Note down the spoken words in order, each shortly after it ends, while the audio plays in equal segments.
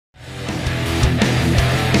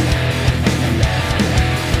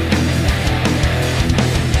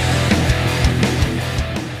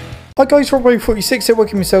Hi guys, Robbo46 here,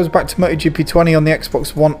 welcome yourselves back to MotoGP 20 on the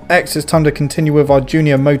Xbox One X. It's time to continue with our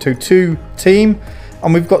junior Moto2 team.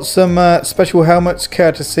 And we've got some special helmets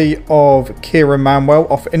courtesy of Kira Manuel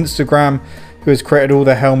off Instagram, who has created all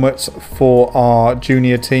the helmets for our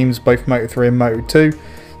junior teams, both Moto3 and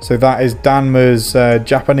Moto2. So that is Danma's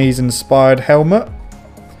Japanese inspired helmet.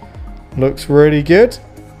 Looks really good.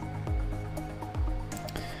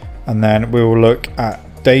 And then we'll look at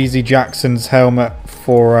Daisy Jackson's helmet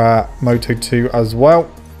for Moto2 as well.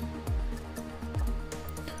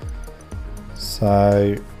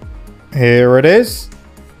 So here it is.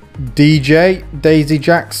 DJ Daisy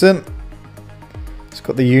Jackson. It's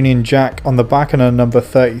got the Union Jack on the back and a number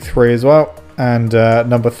 33 as well. And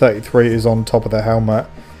number 33 is on top of the helmet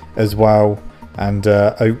as well. And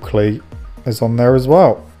Oakley is on there as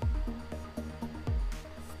well.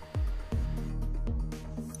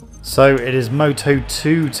 So it is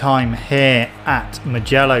Moto2 time here at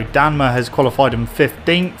Mugello. Danma has qualified in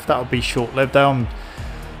 15th. That'll be short-lived though. I'm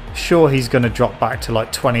sure he's going to drop back to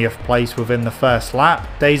like 20th place within the first lap.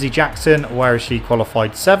 Daisy Jackson, where is she?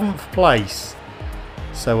 Qualified 7th place.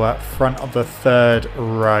 So front of the third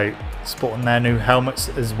row. Sporting their new helmets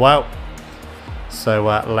as well. So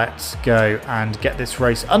let's go and get this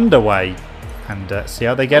race underway and see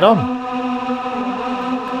how they get on.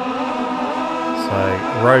 So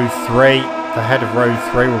row 3, the head of row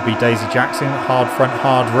 3 will be Daisy Jackson, hard front,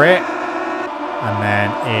 hard rear. And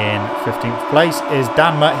then in 15th place is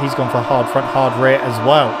Danma. He's gone for hard front, hard rear as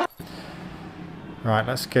well. Right,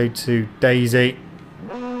 let's go to Daisy.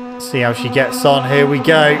 See how she gets on. Here we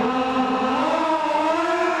go.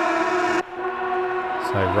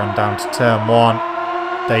 So run down to turn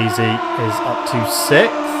 1. Daisy is up to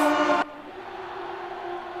 6th.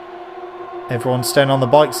 Everyone's staying on the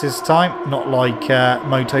bikes this time, not like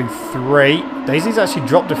Moto3. Daisy's actually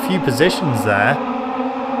dropped a few positions there.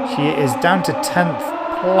 She is down to 10th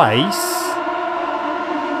place.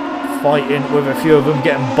 Fighting with a few of them,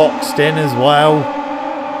 getting boxed in as well.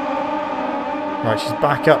 Right, she's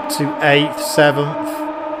back up to 8th, 7th.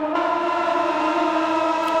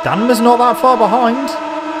 Danma's not that far behind.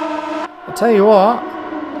 I'll tell you what,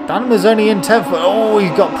 Danma's only in 10th, but oh,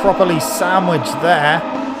 he's got properly sandwiched there.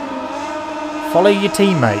 Follow your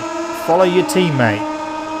teammate. Follow your teammate.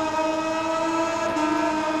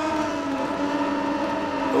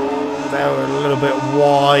 Oh, they were a little bit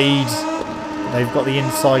wide. They've got the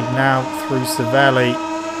inside now through Savelli.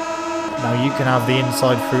 Now you can have the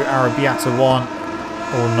inside through Arrabbiata 1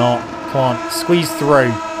 or not. Come on, squeeze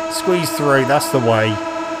through. Squeeze through, that's the way.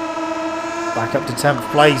 Back up to 10th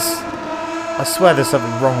place. I swear there's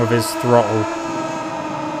something wrong with his throttle.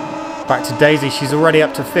 Back to Daisy, she's already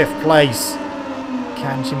up to 5th place.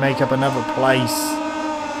 Can she make up another place?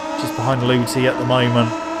 Just behind Luti at the moment.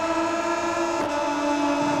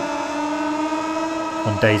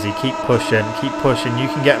 Come on, Daisy, keep pushing, keep pushing. You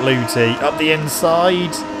can get Luti up the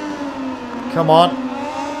inside. Come on.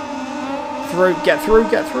 Through, get through,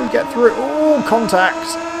 get through, get through. Oh,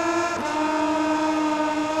 contact.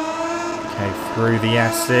 Okay, through the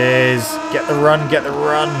S's. Get the run, get the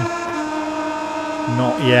run.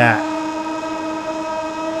 Not yet.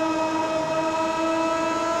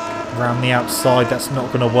 Around the outside, that's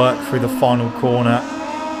not going to work through the final corner.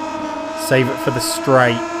 Save it for the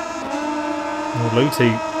straight. Oh,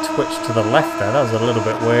 Luti twitched to the left there. That was a little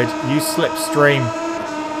bit weird. Use slipstream.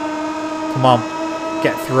 Come on.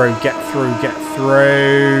 Get through, get through, get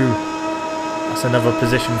through. That's another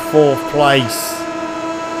position. 4th place.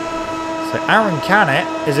 So Aaron Canet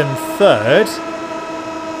is in 3rd.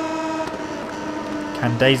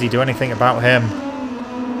 Can Daisy do anything about him?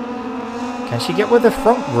 Can she get with the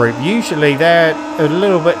front group? Usually they're a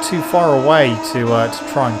little bit too far away to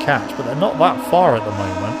try and catch, but they're not that far at the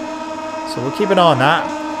moment. So we'll keep an eye on that.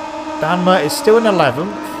 Danma is still in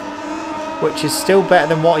 11th, which is still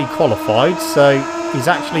better than what he qualified. So he's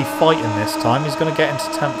actually fighting this time. He's going to get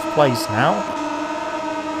into 10th place now.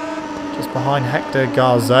 Just behind Hector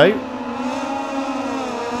Garzo.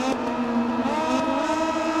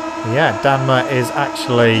 Yeah, Danma is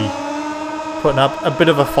actually putting up a bit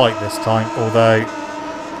of a fight this time, although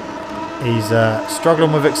he's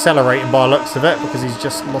struggling with accelerating by the looks of it because he's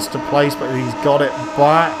just lost a place, but he's got it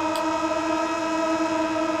back.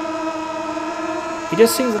 He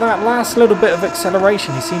just seems that last little bit of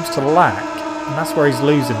acceleration he seems to lack, and that's where he's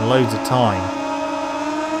losing loads of time.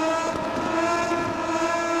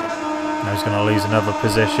 Now he's going to lose another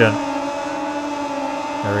position.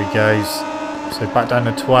 There he goes. So back down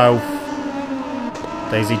to 12th.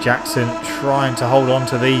 Daisy Jackson trying to hold on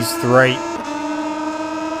to these 3.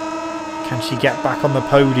 Can she get back on the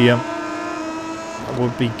podium? That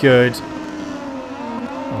would be good.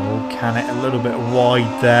 Oh, Canet a little bit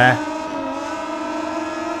wide there.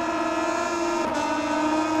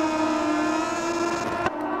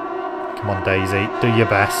 Come on, Daisy, do your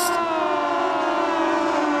best.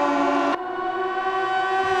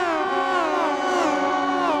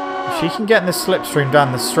 If she can get in the slipstream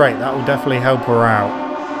down the straight, that will definitely help her out.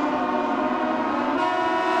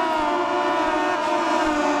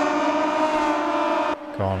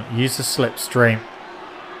 Go on, use the slipstream.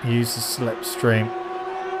 Use the slipstream.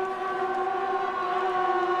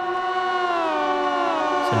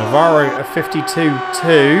 So Navarro a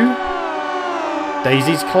 52.2.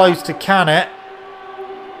 Daisy's close to Canet,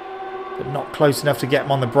 but not close enough to get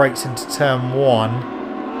him on the brakes into turn 1.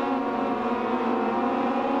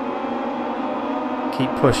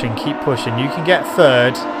 Keep pushing, keep pushing. You can get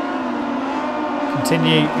third.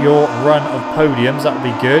 Continue your run of podiums, that would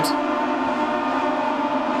be good.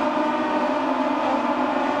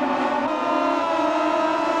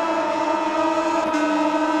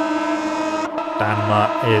 Danma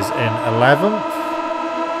is in 11th.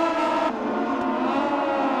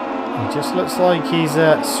 He just looks like he's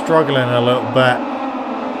struggling a little bit.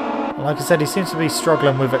 Like I said, he seems to be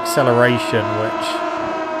struggling with acceleration, which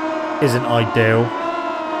isn't ideal.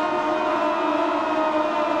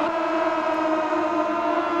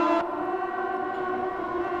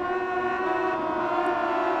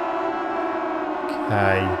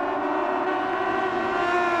 Okay.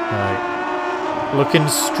 Right. Looking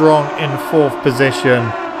strong in 4th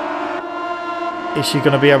position. Is she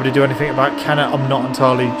going to be able to do anything about Canet? I'm not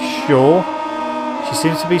entirely sure. She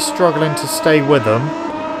seems to be struggling to stay with them.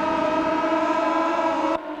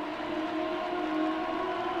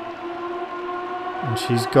 And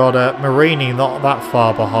she's got Marini not that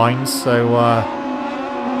far behind, so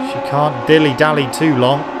she can't dilly-dally too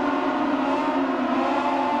long.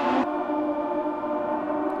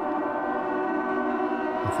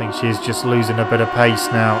 I think she's just losing a bit of pace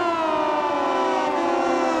now.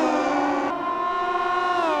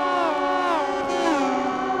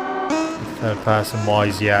 Third person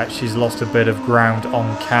wise, yeah, she's lost a bit of ground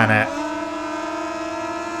on Canet.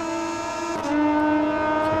 So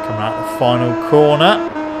coming out the final corner.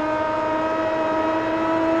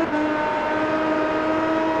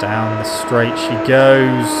 Down the straight she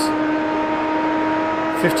goes.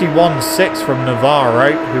 51.6 from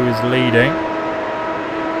Navarro, who is leading.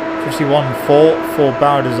 51.4 for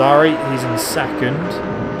Baldassari, he's in second.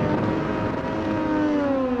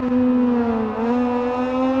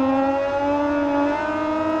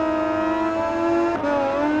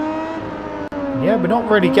 Yeah, we're not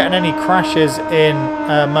really getting any crashes in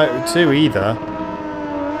Moto2 either.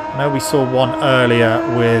 I know we saw one earlier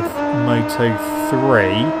with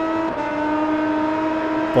Moto3.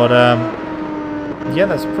 But, yeah,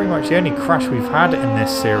 that's pretty much the only crash we've had in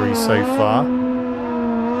this series so far.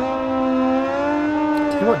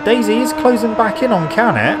 Tell you what, Daisy is closing back in on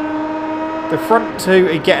Canet. The front two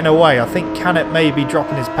are getting away. I think Canet may be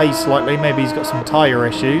dropping his pace slightly. Maybe he's got some tyre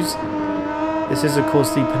issues. This is, of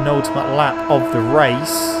course, the penultimate lap of the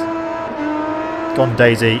race. Go on,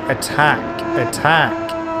 Daisy. Attack. Attack.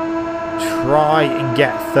 Try and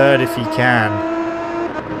get third if you can.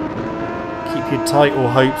 Keep your title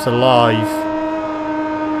hopes alive.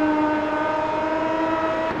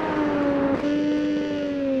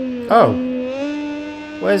 Oh.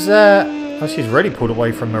 Where's... Oh, she's already pulled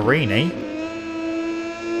away from Marini.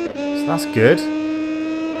 So that's good.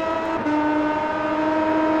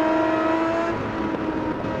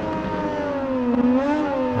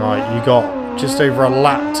 Right, you got just over a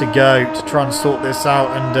lap to go to try and sort this out,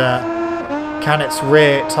 and Canet's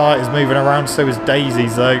rear tyre is moving around, so is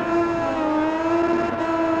Daisy's though.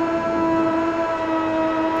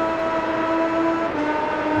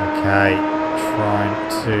 Okay, trying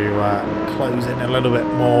to close in a little bit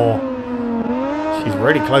more. She's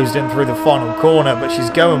really closed in through the final corner, but she's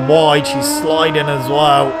going wide, she's sliding as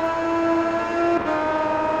well.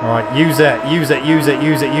 Alright, use it, use it, use it,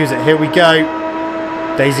 use it, use it, here we go.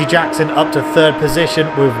 Daisy Jackson up to third position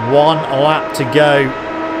with 1 lap to go.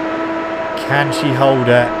 Can she hold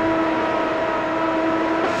it?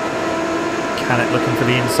 Canet looking for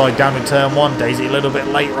the inside down in turn 1. Daisy a little bit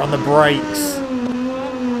later on the brakes.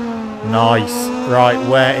 Nice. Right,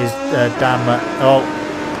 where is Danma? Oh,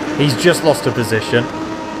 he's just lost a position.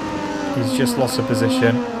 He's just lost a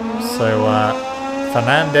position. So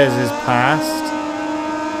Fernandez is passed.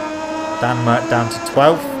 Danma down to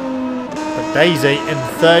 12th. But Daisy in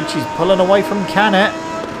third, she's pulling away from Canet.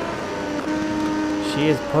 She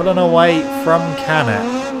is pulling away from Canet.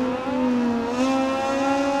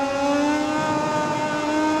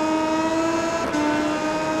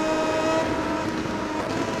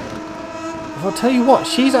 I'll tell you what,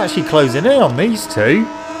 she's actually closing in on these two.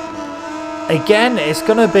 Again, it's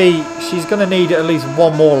going to be... She's going to need at least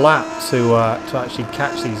one more lap to actually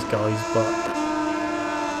catch these guys,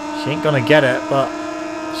 but she ain't going to get it. But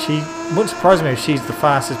she wouldn't surprise me if she's the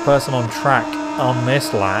fastest person on track on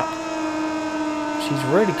this lap. She's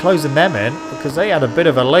really closing them in because they had a bit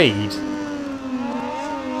of a lead.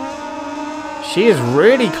 She is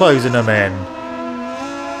really closing them in.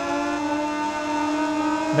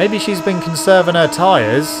 Maybe she's been conserving her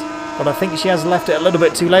tyres, but I think she has left it a little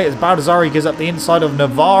bit too late as Baldassarri goes up the inside of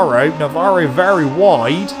Navarro. Navarro very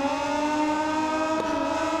wide.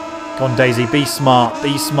 Go on, Daisy, be smart,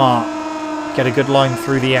 be smart. Get a good line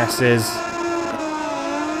through the S's.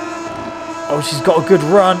 Oh, she's got a good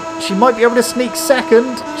run. She might be able to sneak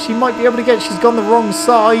second. She might be able to get... She's gone the wrong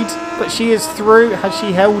side, but she is through. Has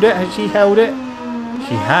she held it? Has she held it?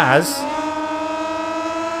 She has.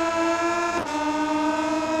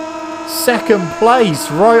 Second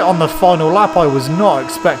place right on the final lap. I was not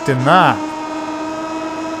expecting that.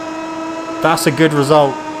 That's a good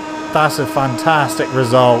result. That's a fantastic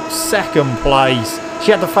result. Second place.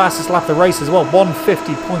 She had the fastest lap of the race as well.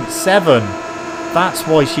 150.7. That's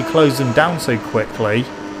why she closed them down so quickly.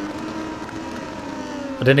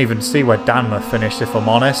 I didn't even see where Danma finished, if I'm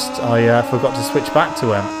honest. I forgot to switch back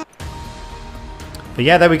to him. But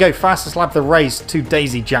yeah, there we go. Fastest lap of the race to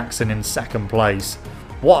Daisy Jackson in second place.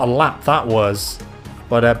 What a lap that was.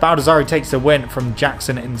 But Baldassarri takes the win from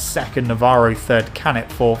Jackson in second, Navarro third,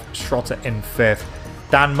 Canet fourth, Schrotter in fifth.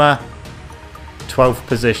 Danma, 12th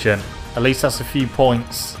position. At least that's a few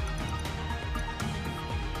points.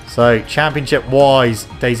 So, championship-wise,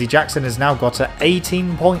 Daisy Jackson has now got an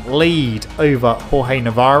 18-point lead over Jorge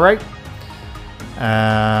Navarro.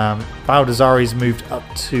 Baldassarri's moved up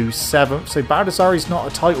to 7th. So, Baldassarri's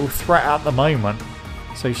not a title threat at the moment.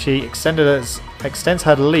 So, she extends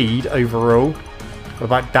her lead overall. What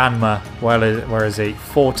about Danma? Where is he?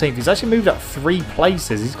 14th. He's actually moved up 3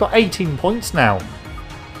 places. He's got 18 points now.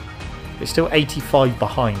 He's still 85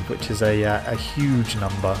 behind, which is a huge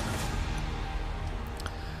number.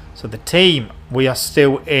 So the team, we are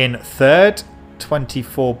still in third,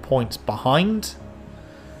 24 points behind.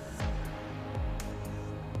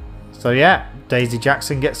 So yeah, Daisy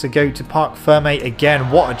Jackson gets to go to Parc Fermé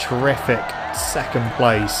again. What a terrific second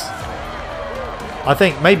place. I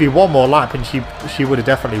think maybe one more lap and she would have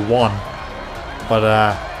definitely won. But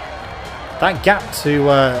that gap to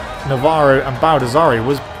Navarro and Baldassarri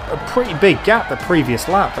was a pretty big gap the previous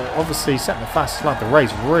lap. But obviously setting the fastest lap of the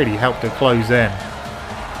race really helped her close in.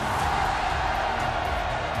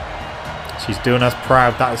 She's doing us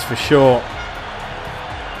proud, that is for sure.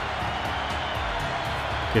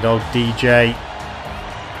 Good old DJ.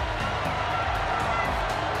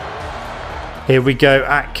 Here we go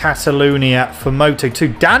at Catalonia for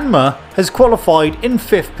Moto2. Danma has qualified in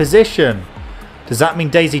 5th position. Does that mean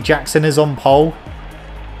Daisy Jackson is on pole?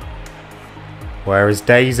 Where is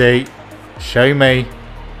Daisy? Show me.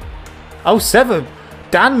 Oh, 7th.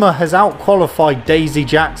 Danma has out-qualified Daisy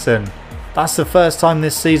Jackson. That's the first time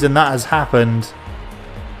this season that has happened.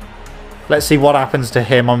 Let's see what happens to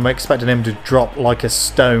him. I'm expecting him to drop like a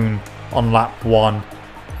stone on lap 1.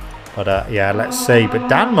 But yeah, let's see. But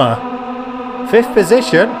Danma, 5th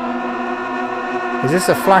position. Is this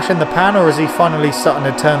a flash in the pan or is he finally starting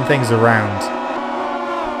to turn things around?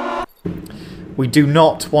 We do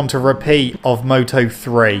not want a repeat of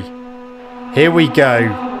Moto3. Here we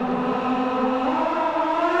go.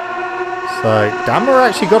 So, Danma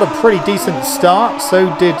actually got a pretty decent start.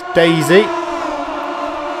 So did Daisy.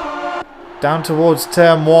 Down towards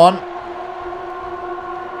turn 1.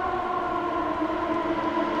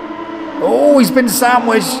 Oh, he's been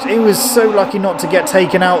sandwiched. He was so lucky not to get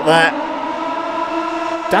taken out there.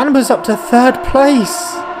 Danma's up to 3rd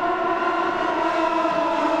place.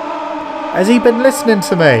 Has he been listening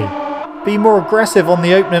to me? Be more aggressive on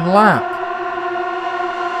the opening lap.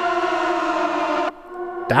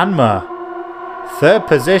 Danma. 3rd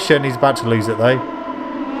position. He's about to lose it though.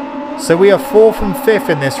 So we are 4th and 5th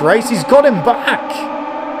in this race. He's got him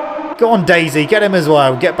back. Go on, Daisy. Get him as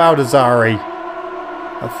well. Get Baldassarri.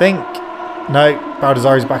 I think... No.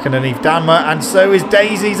 Baldassarri's back underneath Danma. And so is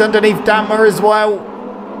Daisy's underneath Danma as well.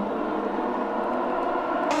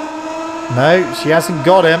 No, she hasn't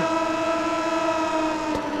got him.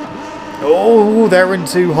 Oh, they're in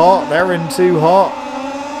too hot. They're in too hot.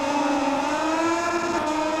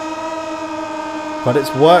 But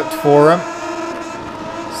it's worked for them.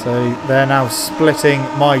 So they're now splitting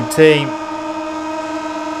my team.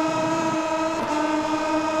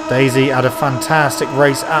 Daisy had a fantastic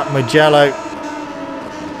race at Mugello.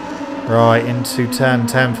 Right, into turn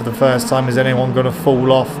 10 for the first time. Is anyone going to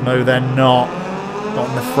fall off? No, they're not. Not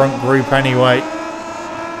in the front group anyway.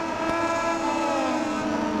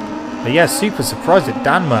 But yeah, super surprised at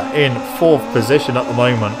Danma in 4th position at the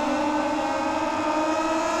moment.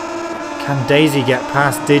 Can Daisy get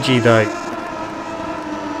past Digi though?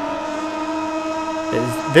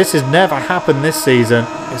 This has never happened this season.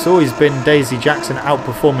 It's always been Daisy Jackson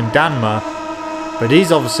outperforming Danma. But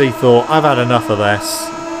he's obviously thought, I've had enough of this.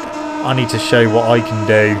 I need to show what I can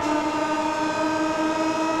do.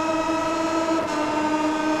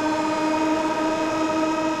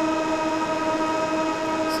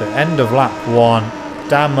 So end of lap 1.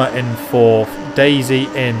 Danma in 4th. Daisy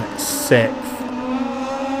in 6th.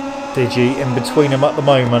 Digi in between them at the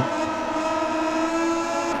moment.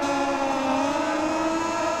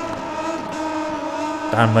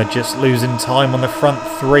 Danma just losing time on the front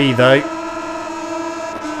 3 though.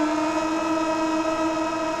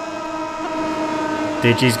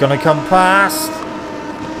 Digi's going to come past.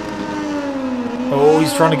 Oh,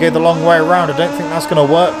 he's trying to go the long way around. I don't think that's going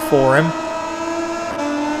to work for him.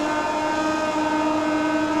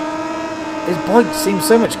 His bike seems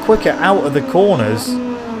so much quicker out of the corners.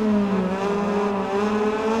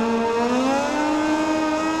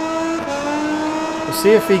 We'll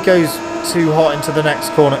see if he goes too hot into the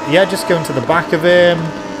next corner. Yeah, just go into the back of him.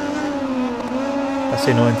 That's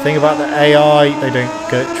the annoying thing about the AI. They don't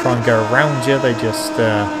try and go around you. They just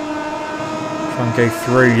try and go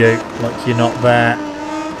through you like you're not there.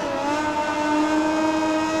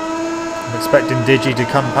 I'm expecting Digi to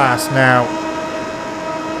come past now.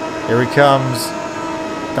 Here he comes.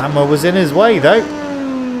 Danma was in his way though.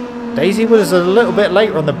 Daisy was a little bit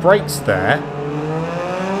later on the brakes there.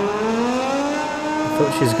 I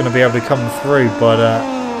thought she was going to be able to come through, but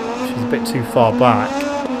she's a bit too far back.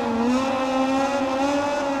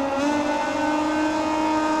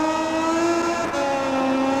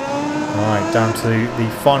 Alright, down to the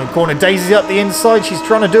final corner. Daisy's up the inside. She's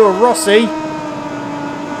trying to do a Rossi.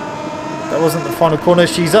 That wasn't the final corner.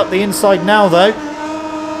 She's up the inside now though.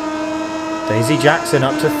 Daisy Jackson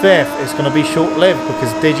up to 5th. It's going to be short-lived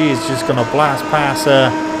because Digi is just going to blast past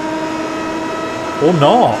her. Or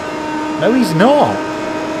not. No, he's not.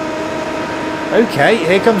 Okay,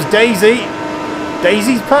 here comes Daisy.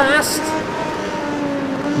 Daisy's passed.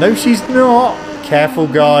 No, she's not. Careful,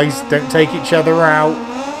 guys. Don't take each other out.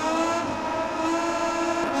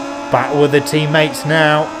 Battle with the teammates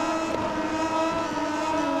now.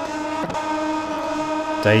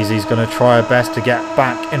 Daisy's going to try her best to get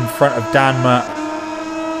back in front of Danma.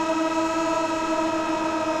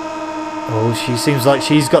 Oh, she seems like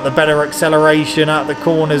she's got the better acceleration at the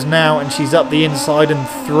corners now, and she's up the inside and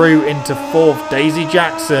through into 4th. Daisy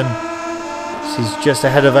Jackson. She's just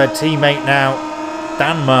ahead of her teammate now,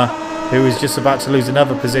 Danma, who is just about to lose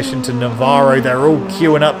another position to Navarro. They're all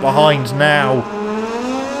queuing up behind now.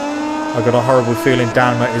 I've got a horrible feeling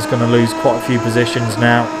Danma is going to lose quite a few positions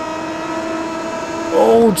now.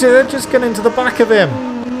 Oh, they're just getting into the back of him.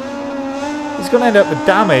 He's going to end up with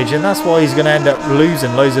damage, and that's why he's going to end up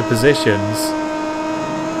losing loads of positions.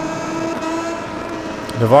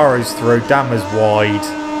 Navarro's through, Danma's wide.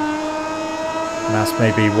 And that's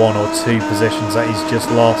maybe 1 or 2 positions that he's just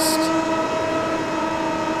lost.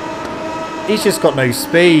 He's just got no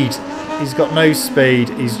speed. He's got no speed.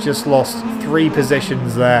 He's just lost 3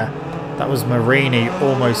 positions there. That was Marini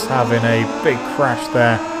almost having a big crash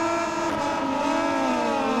there.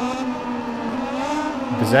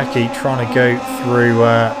 Bezecchi trying to go through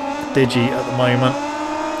Digi at the moment.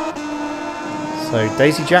 So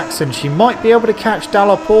Daisy Jackson, she might be able to catch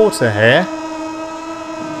Dalla Porta here.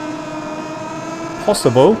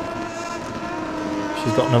 Possible.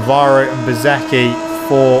 She's got Navarro and Bezecchi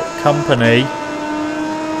for company.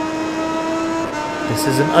 This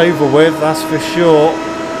isn't over with, that's for sure.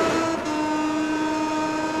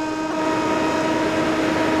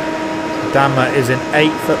 Danma is in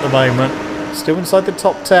 8th at the moment. Still inside the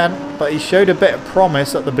top 10, but he showed a bit of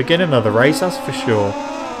promise at the beginning of the race, that's for sure.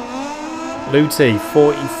 Luti,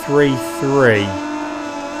 43.3.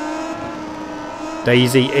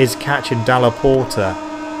 Daisy is catching Dalla Porta.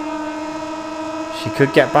 She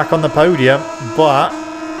could get back on the podium, but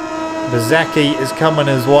Bezecchi is coming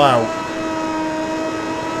as well.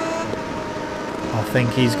 I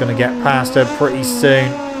think he's going to get past her pretty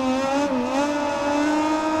soon.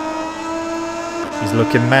 He's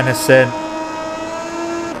looking menacing.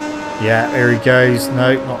 Yeah, here he goes.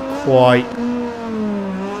 No, not quite.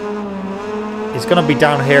 He's going to be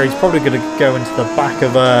down here. He's probably going to go into the back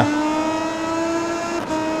of her.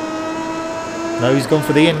 No, he's gone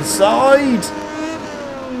for the inside.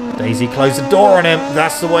 Daisy closed the door on him.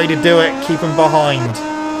 That's the way to do it. Keep him behind.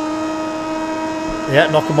 Yeah,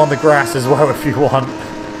 knock him on the grass as well if you want.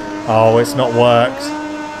 Oh, it's not worked.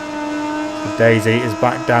 So Daisy is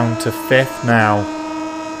back down to 5th now.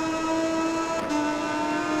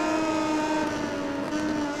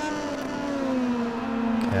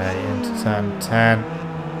 Okay, into turn 10.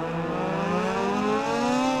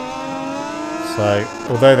 So,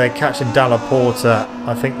 although they're catching Dalla Porta,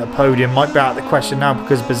 I think the podium might be out of the question now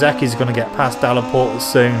because Bezzecchi's going to get past Dalla Porta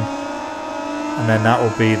soon. And then that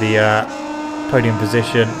will be the podium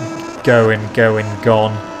position. Going,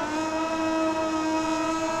 gone.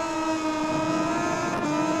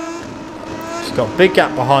 She's got a big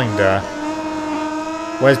gap behind her.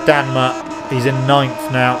 Where's Danma? He's in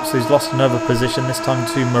 9th now, so he's lost another position, this time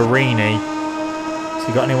to Marini. Has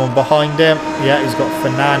he got anyone behind him? Yeah, he's got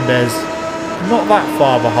Fernandez. Not that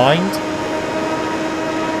far behind.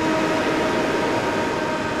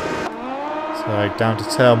 So down to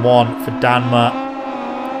turn 1 for Danma.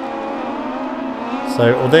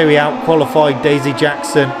 So although he out-qualified Daisy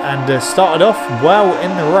Jackson and started off well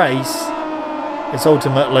in the race, it's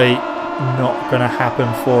ultimately not going to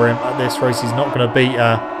happen for him at this race. He's not going to beat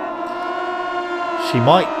her. She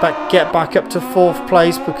might get back up to 4th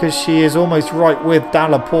place because she is almost right with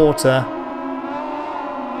Dalla Porta.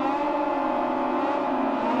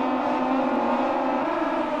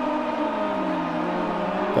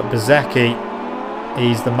 But Bezzecchi,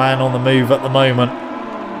 he's the man on the move at the moment.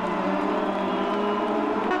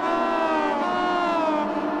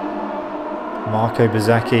 Marco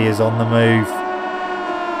Bezzecchi is on the move.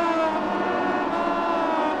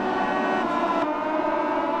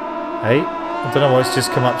 Hey, I don't know what's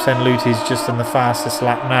just come up saying Luti's just in the fastest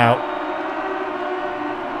lap now.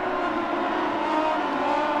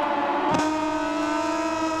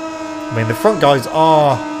 I mean, the front guys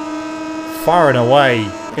are far and away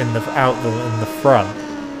in the front.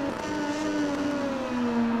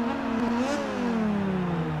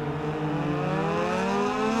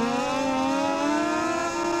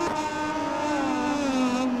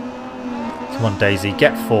 Come on, Daisy,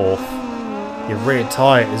 get 4th. Your rear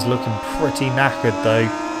tyre is looking pretty knackered though.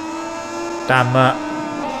 Damn,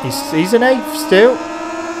 he's in 8th still.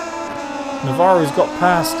 Navarro's got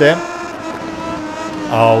past him.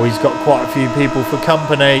 Oh, he's got quite a few people for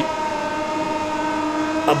company.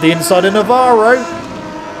 Up the inside of Navarro.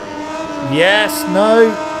 Yes,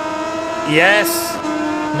 no. Yes,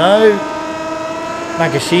 no.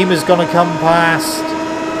 Nagashima's going to come past.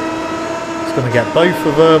 He's going to get both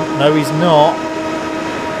of them. No, he's not.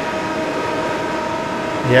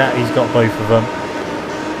 Yeah, he's got both of them.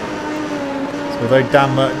 So although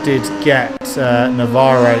Danma did get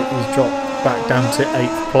Navarro, he's dropped back down to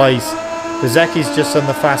 8th place. Bezzecchi's just on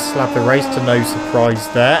the fastest lap of the race, to no surprise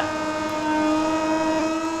there.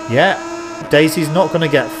 Yeah, Daisy's not going to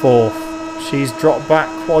get 4th. She's dropped back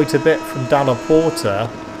quite a bit from Dalla Porta.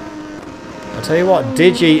 I'll tell you what,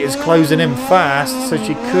 Digi is closing in fast, so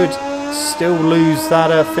she could still lose that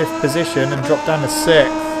 5th position and drop down to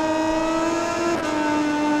 6th.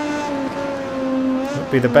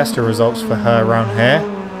 Be the best of results for her around here.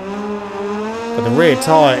 But the rear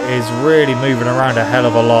tyre is really moving around a hell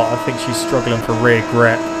of a lot. I think she's struggling for rear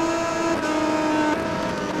grip.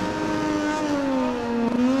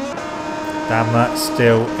 Damma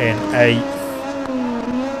still in 8th.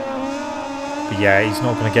 But yeah, he's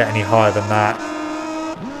not going to get any higher than that.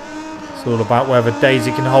 It's all about whether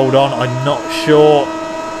Daisy can hold on. I'm not sure.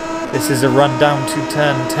 This is a run down to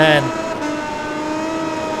turn 10.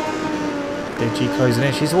 Digi closing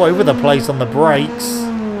in. She's all over the place on the brakes.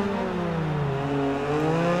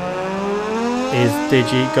 Is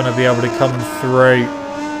Digi going to be able to come through?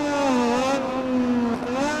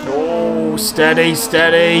 Oh, steady,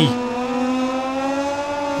 steady.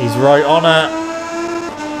 He's right on her.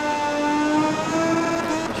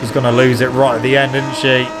 She's going to lose it right at the end, isn't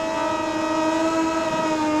she?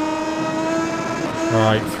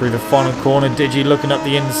 Right, through the final corner. Digi looking up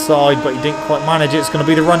the inside, but he didn't quite manage it. It's going to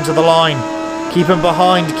be the run to the line. Keep him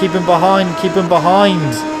behind, keep him behind, keep him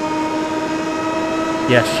behind.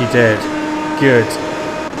 Yes, she did. Good.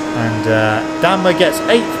 And Danma gets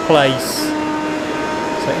 8th place.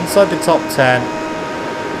 So inside the top 10.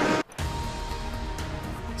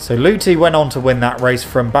 So Luti went on to win that race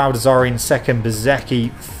from Baldassari in 2nd, Bezzecchi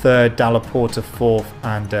 3rd, Dalla Porta 4th,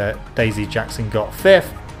 and Daisy Jackson got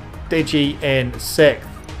 5th. Digi in 6th,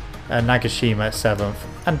 Nagashima 7th,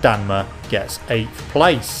 and Danma gets 8th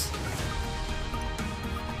place.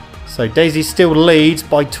 So Daisy still leads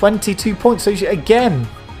by 22 points. So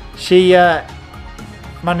she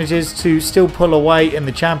manages to still pull away in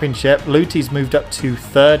the championship. Luti's moved up to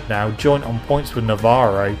 3rd now, joint on points with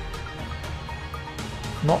Navarro.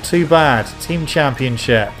 Not too bad. Team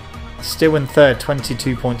championship. Still in third,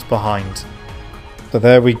 22 points behind. So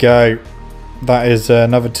there we go. That is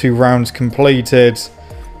another 2 rounds completed.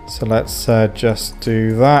 So let's just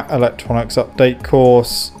do that. Electronics update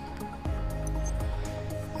course.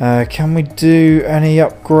 Can we do any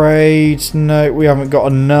upgrades? No, we haven't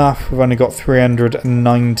got enough. We've only got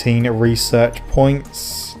 319 research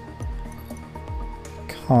points.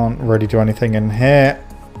 Can't really do anything in here.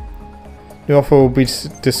 The offer will be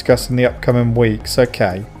discussed in the upcoming weeks.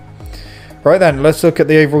 Okay. Right then, let's look at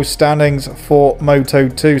the overall standings for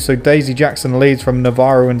Moto2. So Daisy Jackson leads from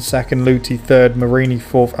Navarro in second, Luti third, Marini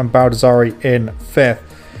fourth, and Baldassari in fifth.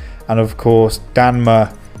 And of course,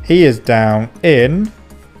 Danma, he is down in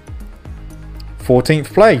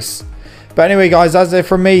 14th place. But anyway, guys, that's it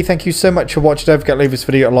from me. Thank you so much for watching. Don't forget to leave this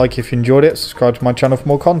video a like if you enjoyed it. Subscribe to my channel for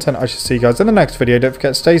more content. I shall see you guys in the next video. Don't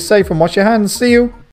forget to stay safe and wash your hands. See you.